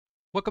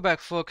Welcome back,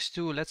 folks,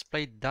 to Let's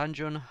Play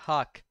Dungeon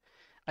Hack.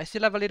 I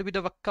still have a little bit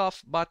of a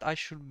cough, but I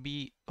should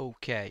be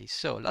okay.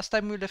 So, last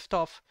time we left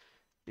off,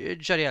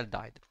 Jolyran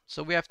died.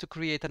 So we have to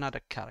create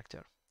another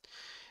character.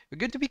 We're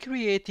going to be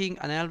creating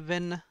an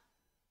Elven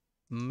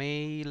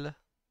male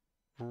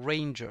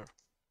ranger.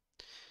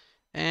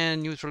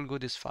 And neutral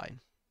good is fine.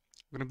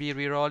 We're going to be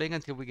rerolling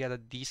until we get a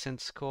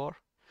decent score.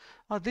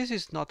 Oh, this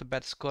is not a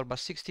bad score, but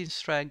 16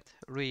 strength,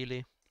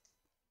 really.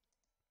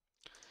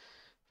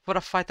 For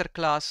a fighter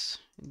class,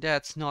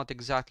 that's not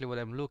exactly what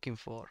I'm looking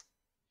for.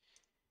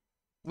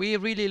 We're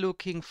really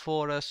looking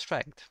for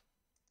strength.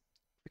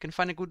 We can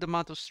find a good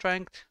amount of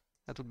strength,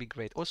 that would be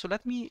great. Also,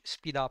 let me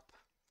speed up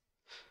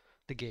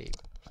the game.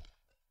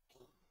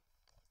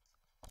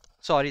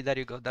 Sorry, there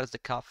you go, that's the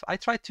cough. I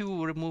tried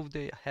to remove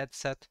the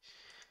headset.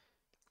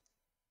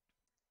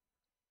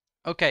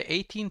 Okay,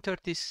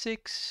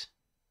 1836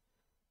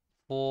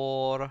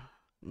 for,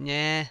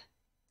 yeah,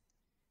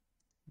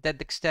 dead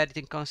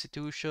dexterity and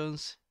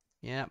constitutions.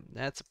 Yeah,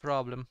 that's a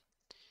problem.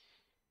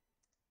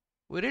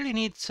 We really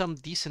need some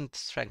decent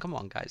strength. Come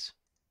on, guys.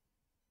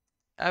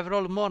 I've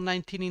rolled more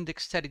 19 in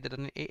dexterity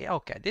than an 8.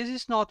 Okay, this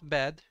is not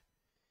bad.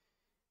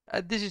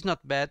 This is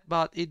not bad,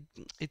 but it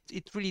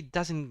really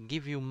doesn't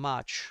give you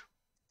much.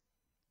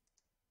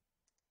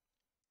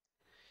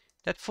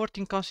 That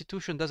 14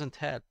 constitution doesn't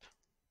help.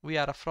 We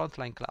are a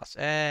frontline class.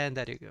 And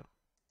there you go.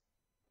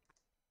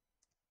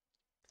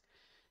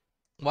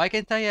 Why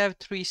can't I have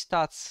 3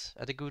 stats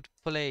at a good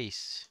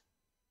place?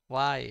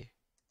 Why?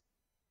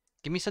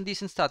 Give me some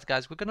decent stats,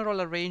 guys. We're gonna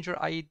roll a ranger.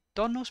 I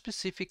don't know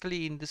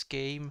specifically in this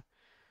game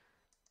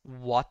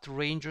what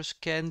rangers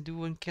can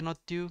do and cannot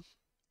do.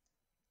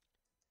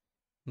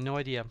 No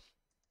idea.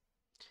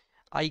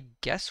 I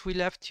guess we'll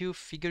have to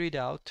figure it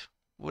out.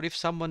 Or if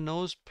someone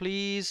knows,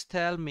 please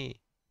tell me.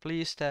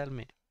 Please tell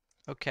me.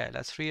 Okay,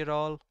 let's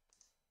reroll.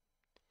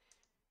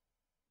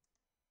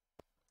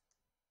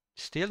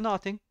 Still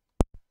nothing.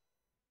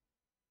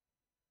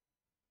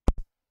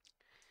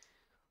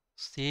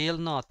 Still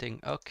nothing.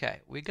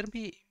 Okay, we're gonna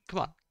be. Come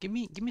on, give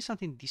me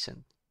something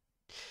decent.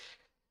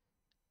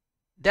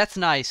 That's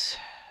nice.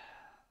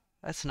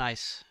 That's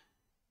nice.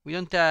 We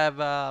don't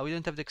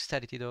have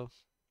dexterity though.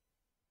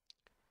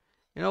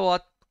 You know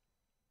what?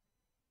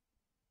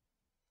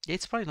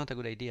 It's probably not a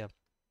good idea.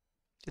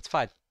 It's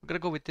fine. We're gonna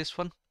go with this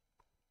one.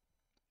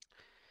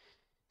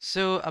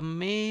 So a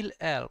male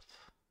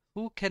elf.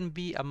 Who can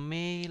be a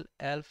male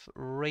elf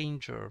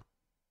ranger?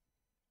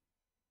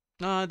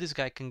 No, this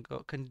guy can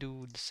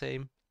do the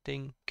same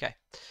thing. Okay.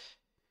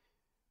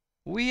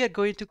 We are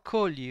going to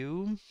call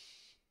you.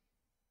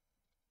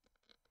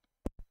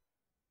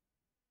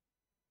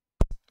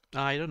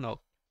 I don't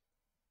know.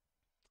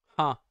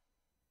 Huh.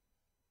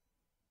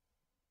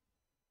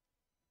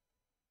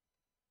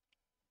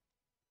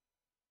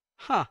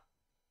 Huh.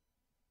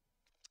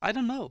 I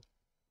don't know.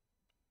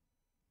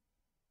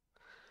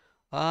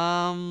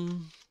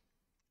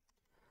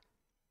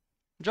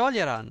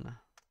 Jolyran.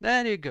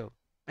 There you go.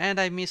 And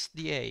I missed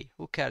the A.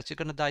 Who cares? You're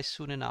gonna die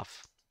soon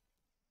enough.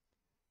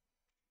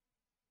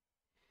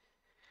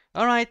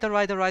 Alright,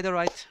 alright, alright,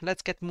 alright.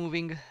 Let's get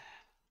moving.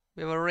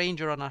 We have a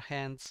ranger on our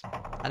hands.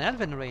 An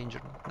elven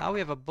ranger. Now we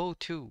have a bow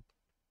too.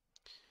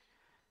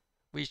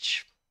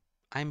 Which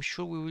I'm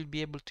sure we will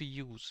be able to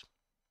use.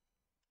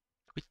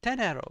 With 10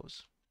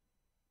 arrows.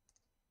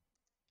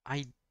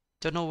 I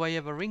don't know why you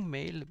have a ring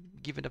mail,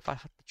 given the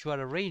fact that you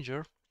are a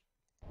ranger.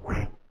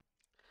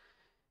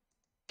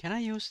 Can I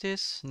use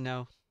this?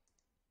 No.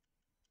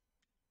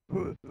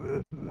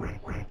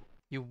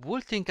 You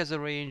would think as a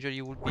ranger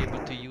you would be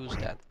able to use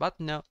that, but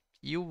no,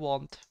 you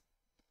won't.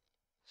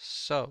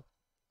 So,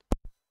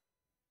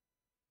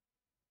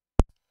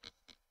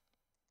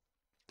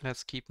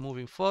 let's keep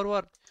moving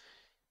forward.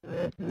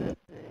 Okay,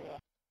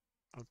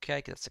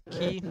 that's a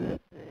key.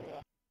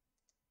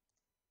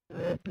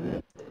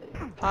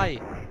 Hi,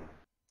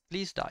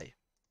 please die.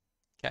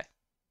 Okay.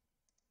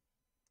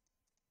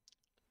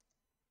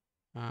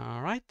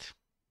 Alright.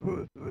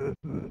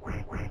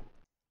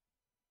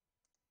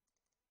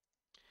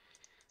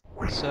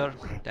 Sir,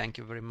 thank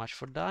you very much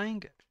for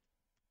dying.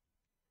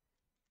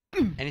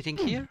 Anything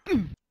here?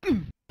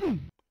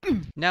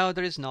 No,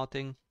 there is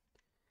nothing.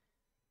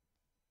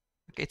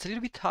 Okay, it's a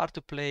little bit hard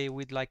to play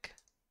with like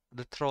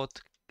the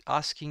throat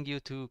asking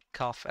you to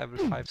cough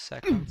every 5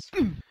 seconds.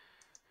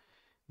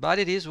 But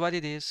it is what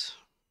it is.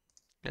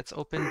 Let's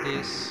open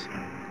this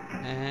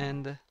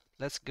and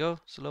let's go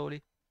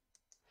slowly.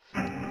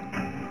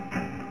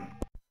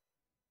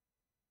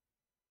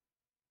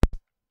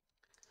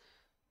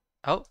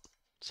 Oh,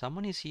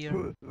 someone is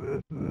here.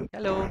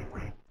 Hello.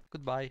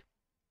 Goodbye.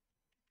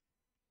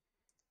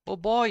 Oh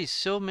boy,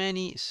 so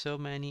many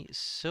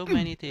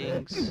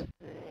things.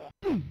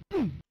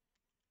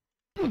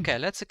 Okay,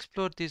 let's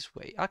explore this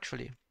way.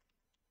 Actually,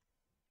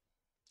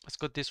 let's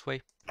go this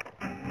way.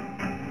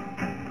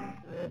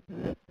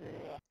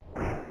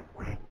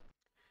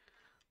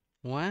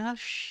 Well,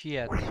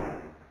 shit.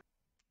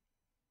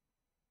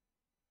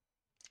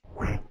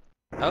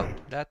 Oh,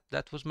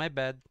 that was my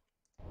bad.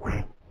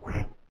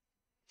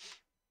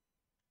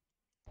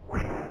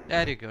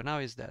 There you go, now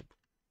he's dead.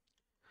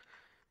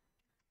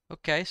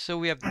 Okay, so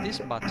we have this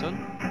button.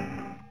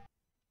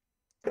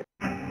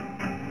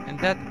 And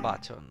that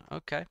button,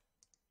 okay.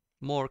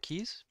 More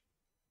keys.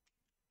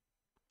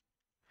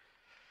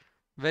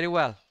 Very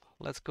well,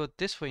 let's go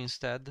this way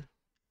instead.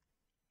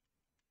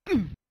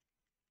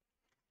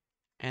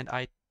 And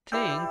I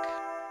think,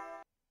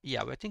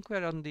 yeah, I think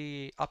we're on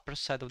the upper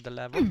side of the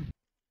level.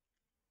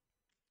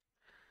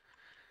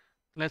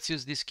 Let's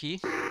use this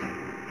key.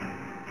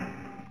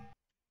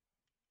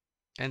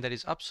 And there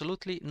is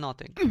absolutely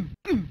nothing.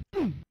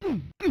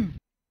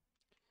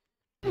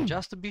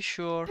 Just to be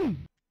sure.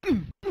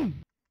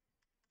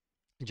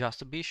 Just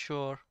to be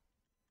sure.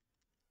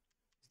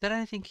 Is there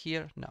anything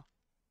here? No.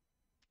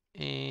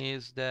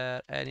 Is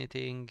there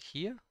anything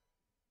here?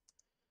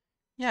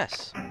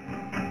 Yes.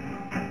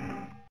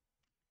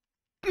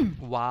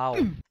 Wow.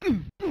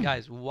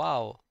 Guys,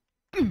 wow.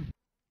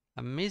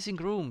 Amazing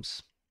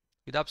rooms.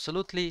 With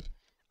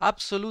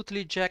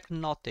absolutely jack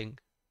nothing.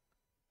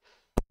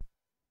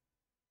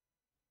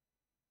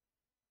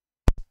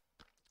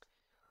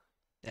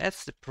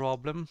 That's the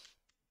problem.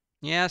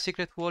 Yeah,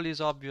 secret wall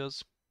is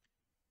obvious.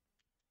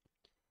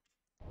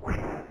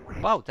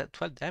 Wow, that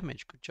 12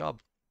 damage. Good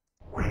job.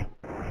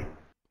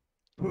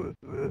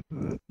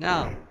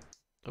 Now,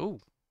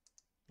 oh,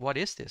 what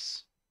is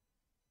this?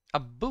 A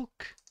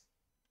book.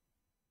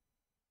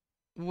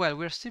 Well,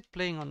 we're still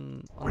playing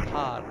on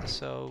hard,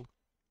 so...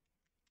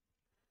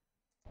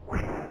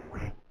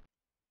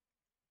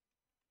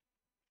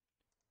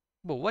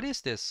 But what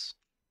is this?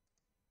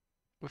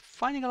 We're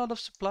finding a lot of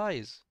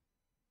supplies.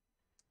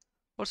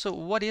 Also,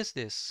 what is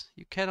this?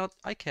 You cannot...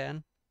 I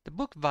can. The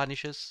book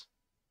vanishes.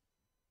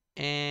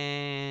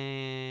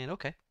 And...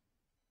 okay.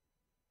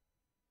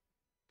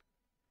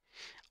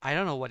 I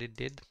don't know what it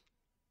did.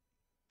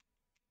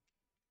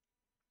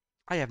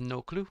 I have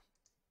no clue.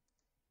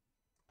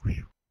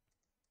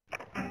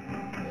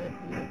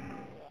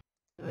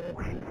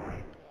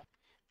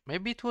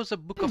 Maybe it was a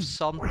book of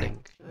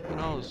something. Who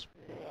knows?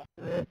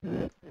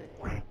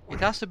 It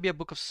has to be a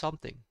book of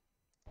something.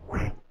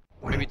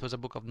 Maybe it was a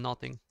book of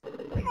nothing.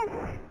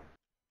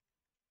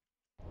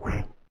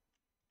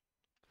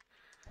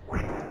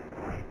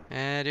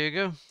 And there you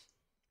go.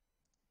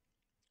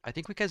 I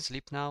think we can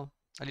sleep now.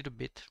 A little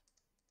bit.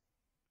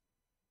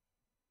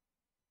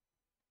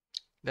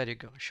 There you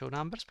go. Show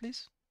numbers,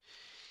 please.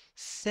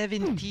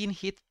 17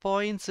 hit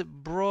points.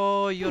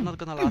 Bro, you're not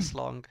gonna last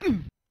long.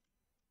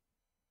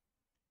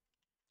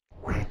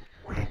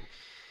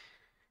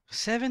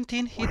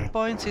 17 hit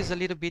points is a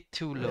little bit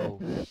too low.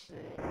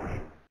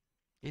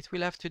 It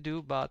will have to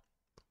do, but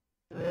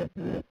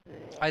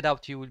I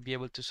doubt you will be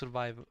able to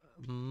survive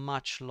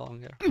much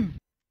longer.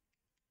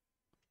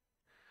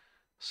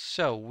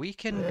 So we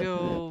can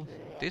go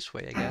this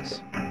way, I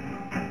guess.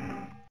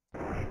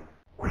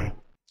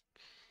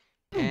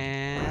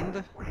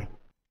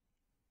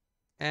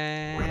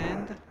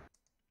 And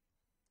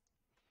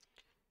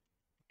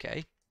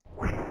okay.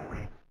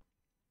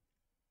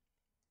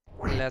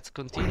 Let's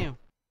continue.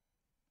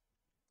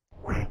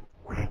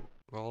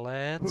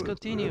 Let's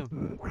continue.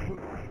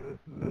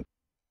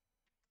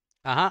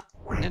 Uh-huh.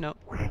 No.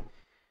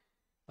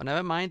 Oh,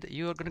 never mind.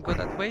 You're gonna go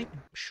that way?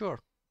 Sure.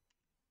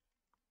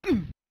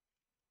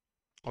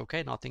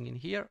 Okay, nothing in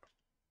here.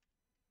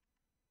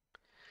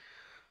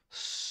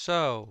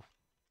 So,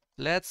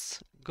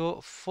 let's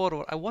go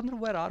forward. I wonder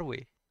where are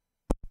we?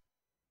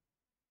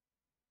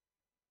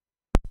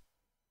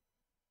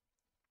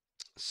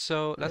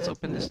 So, let's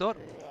open this door.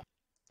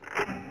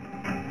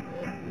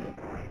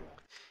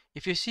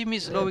 If you see me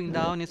slowing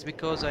down, it's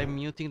because I'm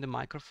muting the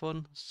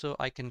microphone so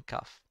I can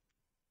cough.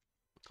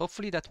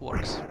 Hopefully that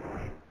works.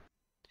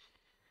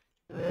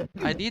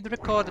 I did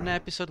record an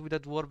episode with a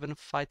Dwarven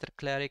Fighter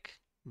Cleric,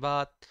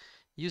 but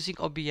using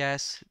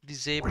OBS,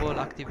 disable,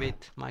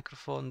 activate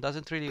microphone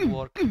doesn't really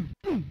work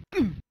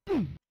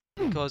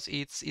because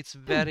it's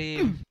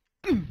very...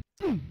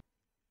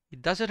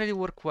 It doesn't really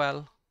work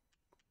well,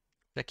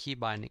 the key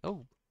binding.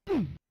 Oh.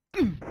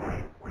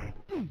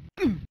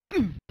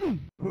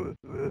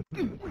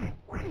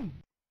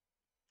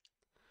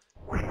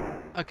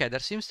 Okay, there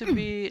seems to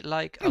be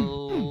like a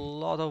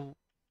lot of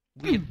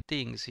weird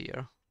things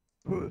here.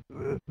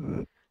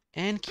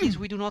 And keys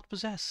we do not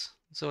possess.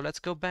 So let's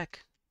go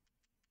back.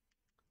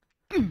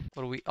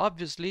 But we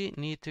obviously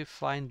need to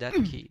find that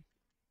key.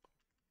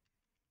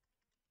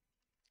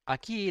 A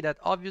key that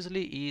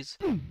obviously is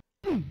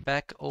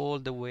back all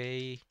the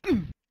way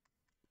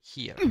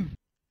here.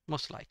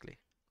 Most likely.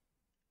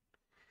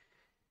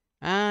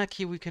 Ah,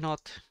 key we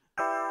cannot...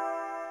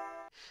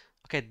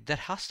 Okay, there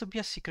has to be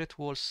a secret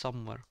wall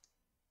somewhere.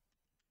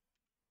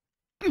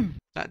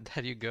 Ah,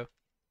 there you go.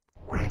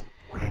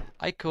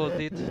 I called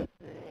it.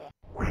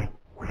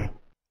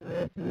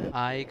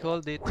 I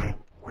called it.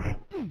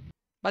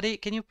 Buddy,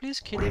 can you please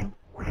kill him?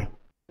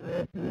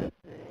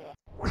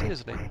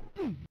 Seriously.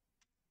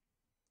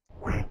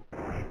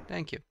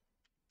 Thank you.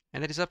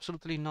 And there is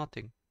absolutely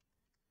nothing.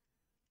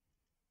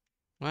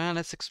 Well,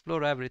 let's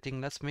explore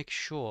everything. Let's make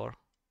sure.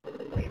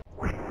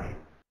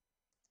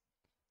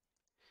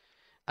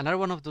 Another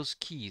one of those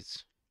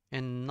keys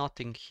and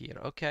nothing here.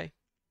 Okay.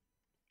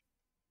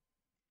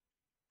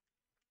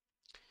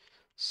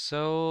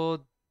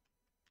 So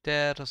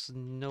there's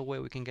no way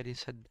we can get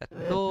inside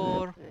that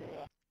door.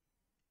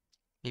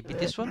 Maybe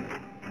this one?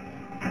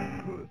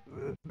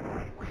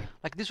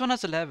 Like this one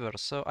has a lever,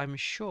 so I'm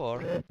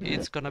sure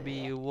it's gonna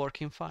be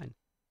working fine.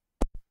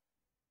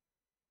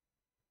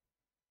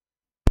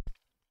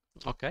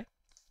 Okay.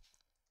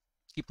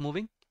 Keep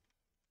moving.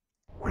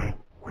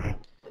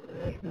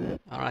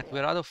 Alright,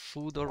 we're out of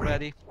food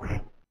already.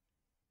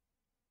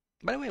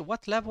 By the way,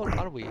 what level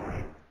are we?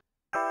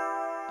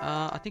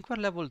 I think we're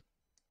level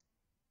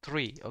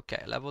 3.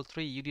 Okay, level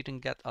 3, you didn't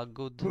get a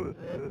good...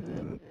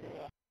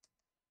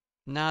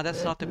 Nah,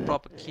 that's not the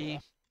proper key.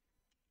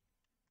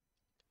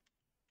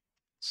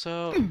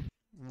 So,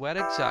 where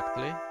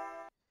exactly?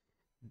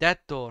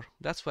 That door,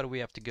 that's where we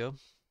have to go.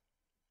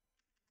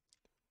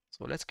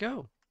 So let's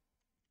go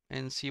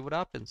and see what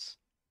happens.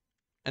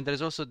 And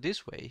there's also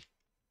this way.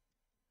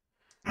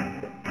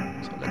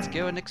 So let's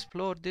go and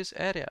explore this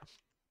area.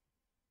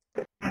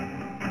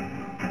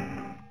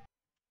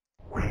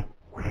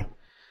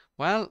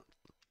 Well,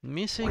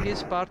 missing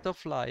is part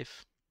of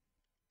life.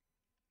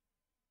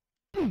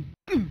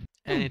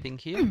 Anything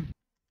here?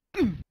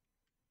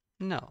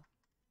 No.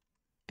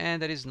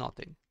 And there is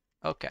nothing.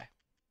 Okay.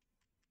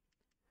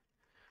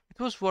 It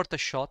was worth a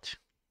shot,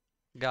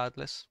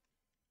 regardless.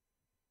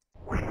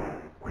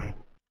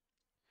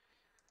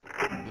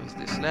 Use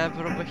this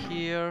lever over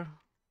here.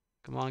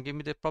 Come on, give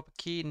me the proper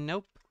key.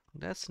 Nope,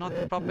 that's not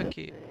the proper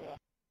key.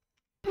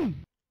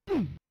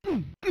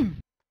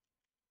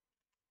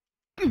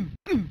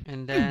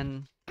 And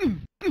then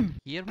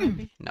here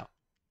maybe? No.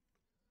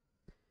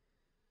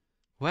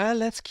 Well,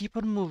 let's keep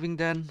on moving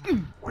then.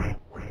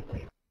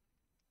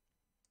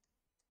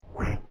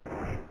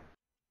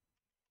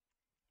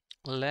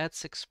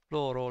 Let's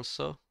explore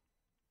also.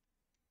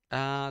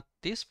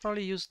 This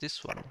probably use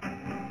this one.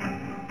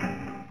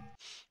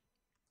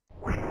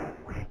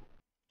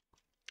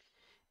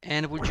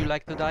 And would you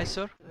like to die,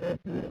 sir?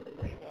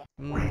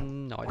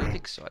 No, I don't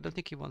think so. I don't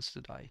think he wants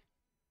to die.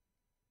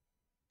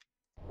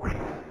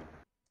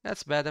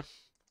 That's better.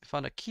 I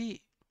found a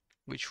key,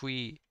 which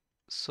we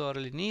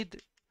sorely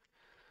need.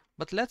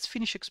 But let's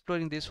finish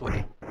exploring this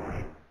way.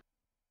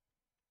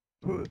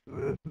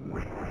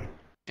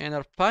 And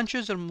our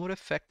punches are more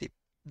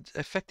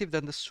effective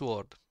than the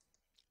sword.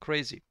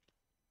 Crazy.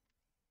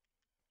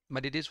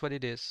 But it is what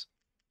it is.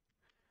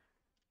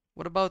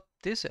 What about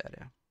this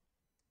area?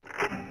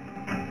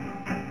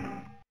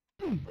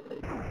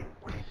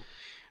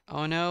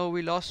 Oh no,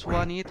 we lost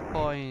one hit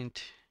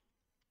point.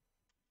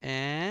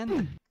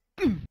 And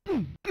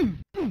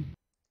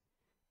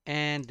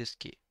this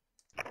key.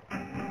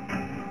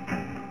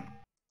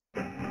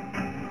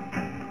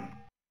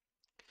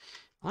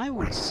 I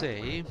would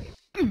say,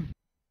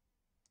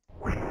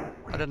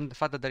 other than the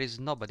fact that there is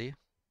nobody.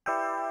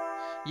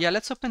 Yeah,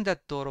 let's open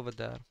that door over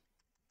there.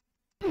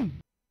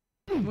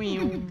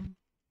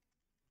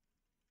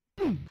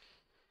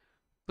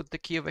 Put the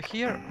key over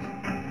here.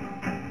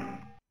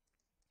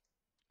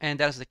 And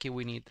that's the key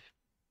we need.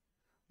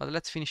 But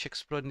let's finish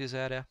exploring this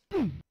area.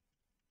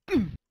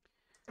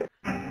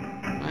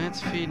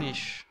 Let's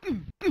finish.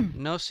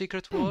 No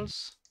secret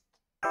walls.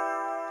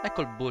 I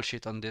call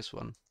bullshit on this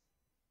one.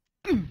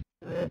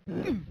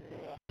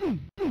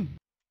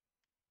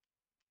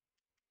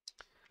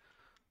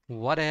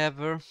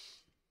 Whatever.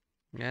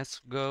 Let's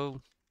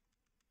go.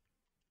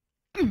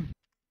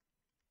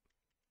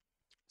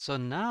 So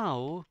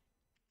now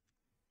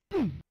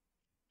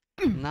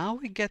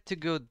we get to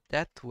go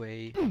that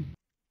way.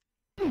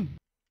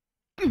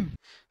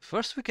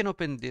 First we can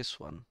open this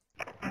one.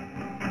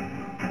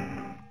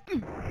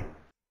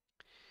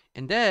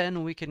 And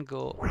then we can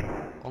go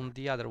on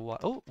the other one.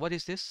 Oh, what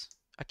is this?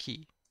 A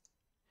key.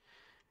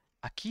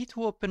 A key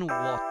to open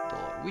what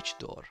door? Which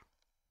door?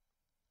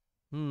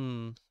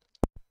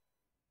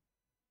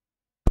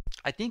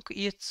 I think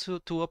it's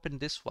to open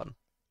this one.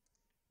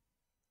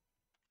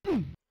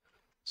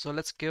 So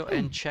let's go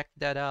and check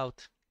that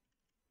out.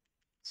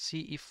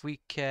 See if we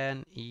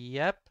can...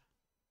 Yep.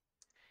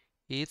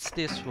 It's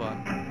this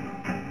one.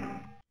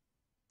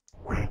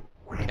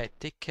 Okay,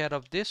 take care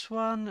of this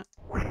one.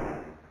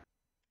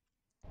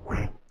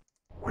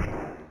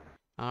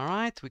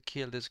 Alright, we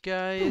kill these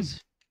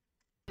guys.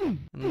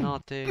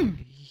 Nothing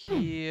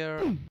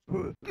here.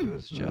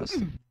 It's just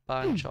a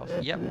bunch of...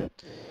 Yep.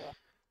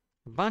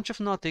 A bunch of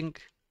nothing.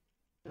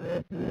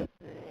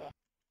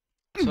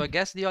 So I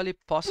guess the only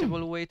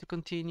possible way to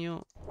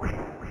continue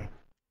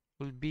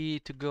will be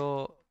to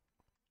go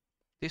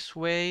this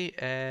way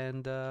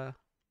and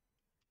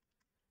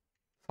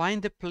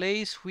find the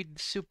place with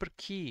the super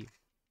key.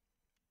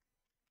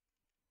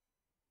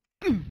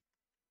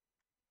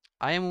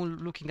 I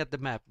am looking at the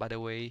map, by the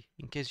way,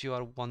 in case you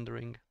are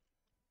wondering.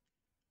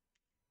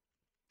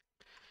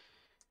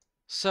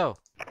 So,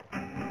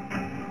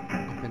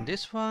 open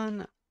this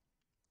one.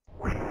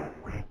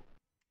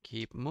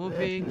 Keep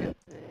moving.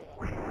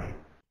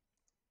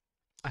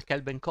 A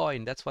Kelben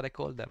coin, that's what I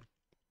call them.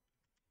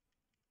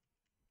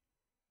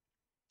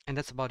 And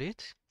that's about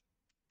it.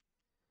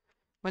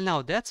 Well,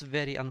 now that's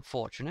very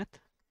unfortunate,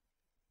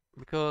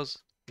 because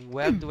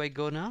where do I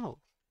go now?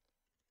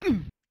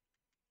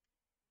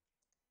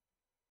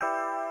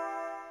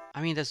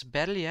 I mean, there's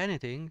barely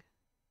anything.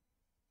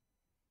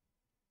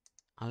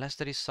 Unless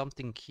there is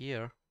something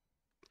here.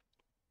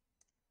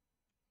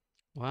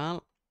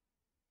 Well,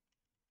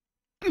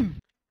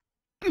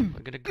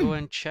 we're gonna go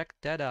and check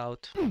that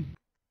out.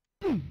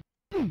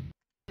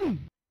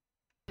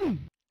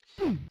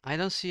 I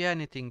don't see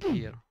anything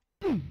here.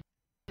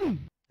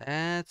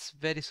 That's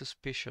very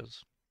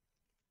suspicious.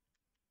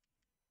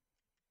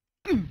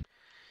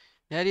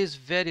 That is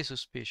very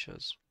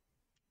suspicious.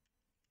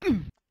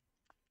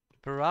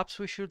 Perhaps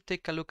we should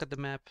take a look at the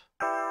map.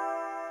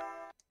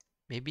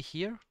 Maybe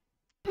here?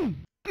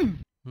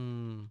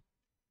 Hmm.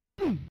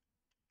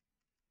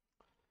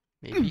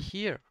 Maybe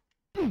here.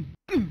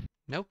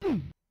 Nope.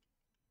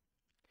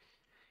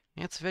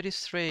 It's very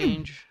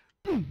strange.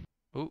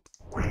 Oh,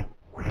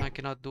 I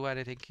cannot do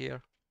anything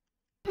here.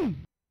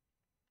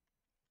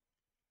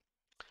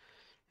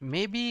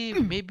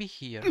 Maybe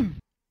here.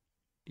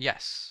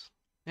 Yes.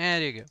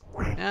 There you go.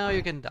 Now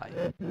you can die.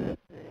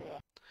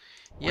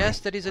 Yes,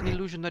 there is an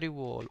illusionary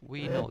wall.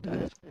 We know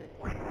that.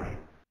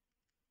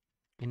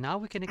 And now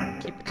we can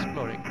keep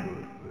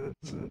exploring.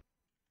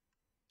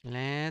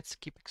 Let's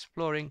keep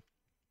exploring.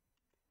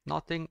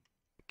 Nothing.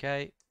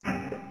 Okay.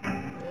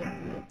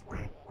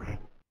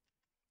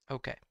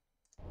 Okay.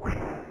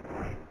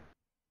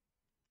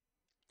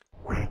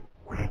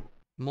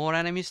 More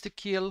enemies to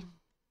kill.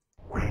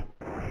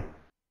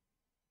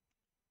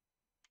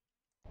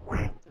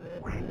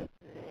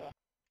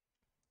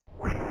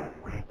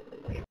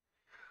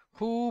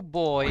 Oh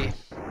boy.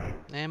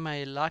 Am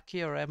I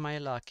lucky or am I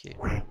lucky?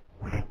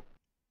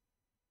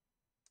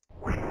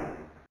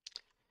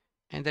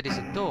 And there is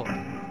a door.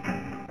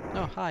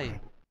 Oh,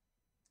 hi.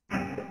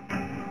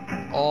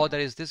 Oh, there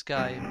is this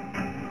guy.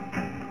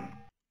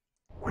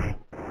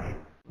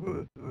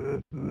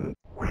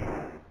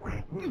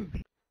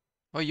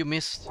 Oh, you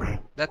missed.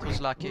 That was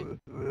lucky.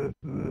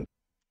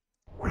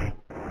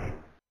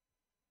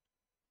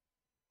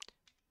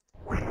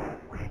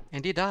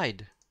 And he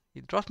died. He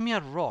dropped me a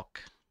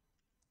rock.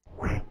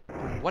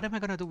 What am I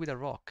gonna do with a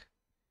rock?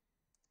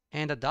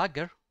 And a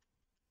dagger?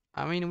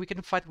 I mean, we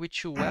can fight with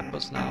 2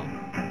 weapons now.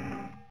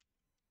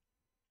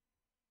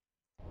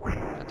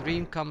 A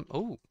dream come...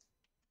 Oh,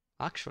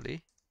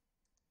 actually.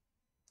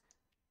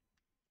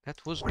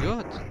 That was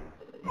good.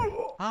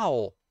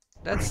 Ow!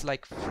 That's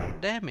like 4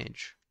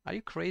 damage. Are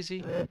you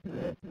crazy?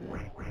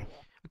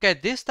 Okay,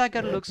 this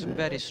dagger looks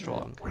very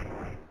strong.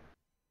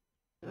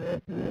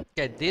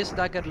 Okay, this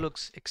dagger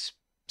looks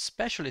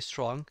especially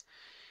strong.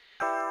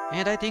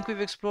 And I think we've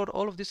explored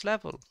all of this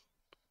level.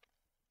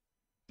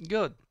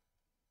 Good.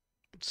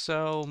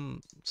 So,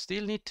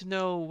 still need to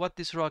know what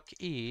this rock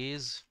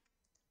is.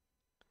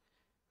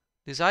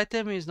 This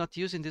item is not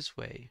used in this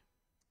way.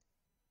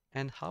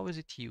 And how is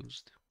it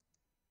used?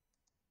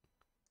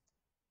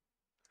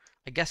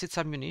 I guess it's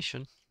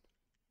ammunition.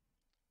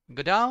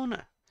 Go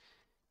down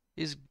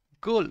is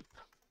gulp.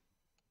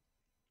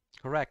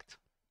 Correct.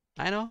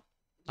 I know.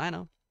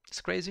 It's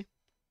crazy.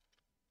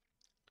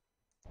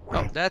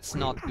 Oh, that's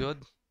not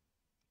good.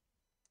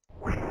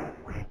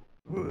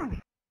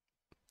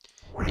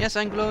 Yes,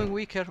 I'm glowing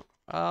weaker.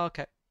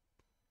 Okay.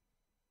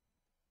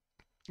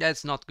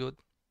 That's not good.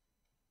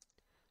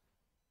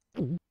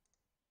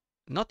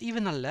 Not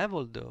even a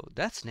level though.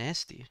 That's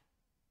nasty.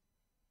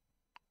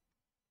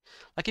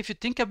 Like, if you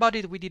think about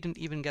it, we didn't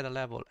even get a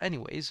level.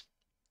 Anyways,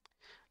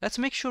 let's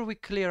make sure we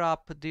clear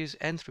up this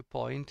entry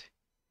point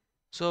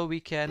so we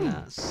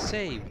can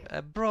save.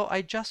 Bro,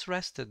 I just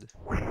rested.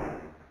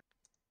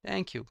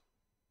 Thank you.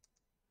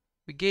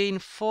 We gain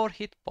 4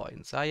 hit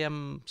points. I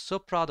am so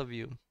proud of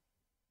you.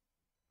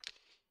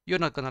 You're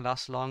not gonna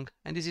last long.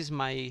 And this is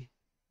my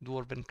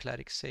Dwarven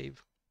Cleric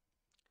save.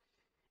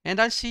 And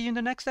I'll see you in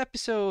the next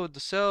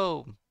episode.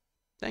 So,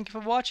 thank you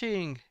for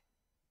watching.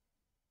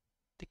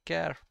 Take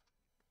care.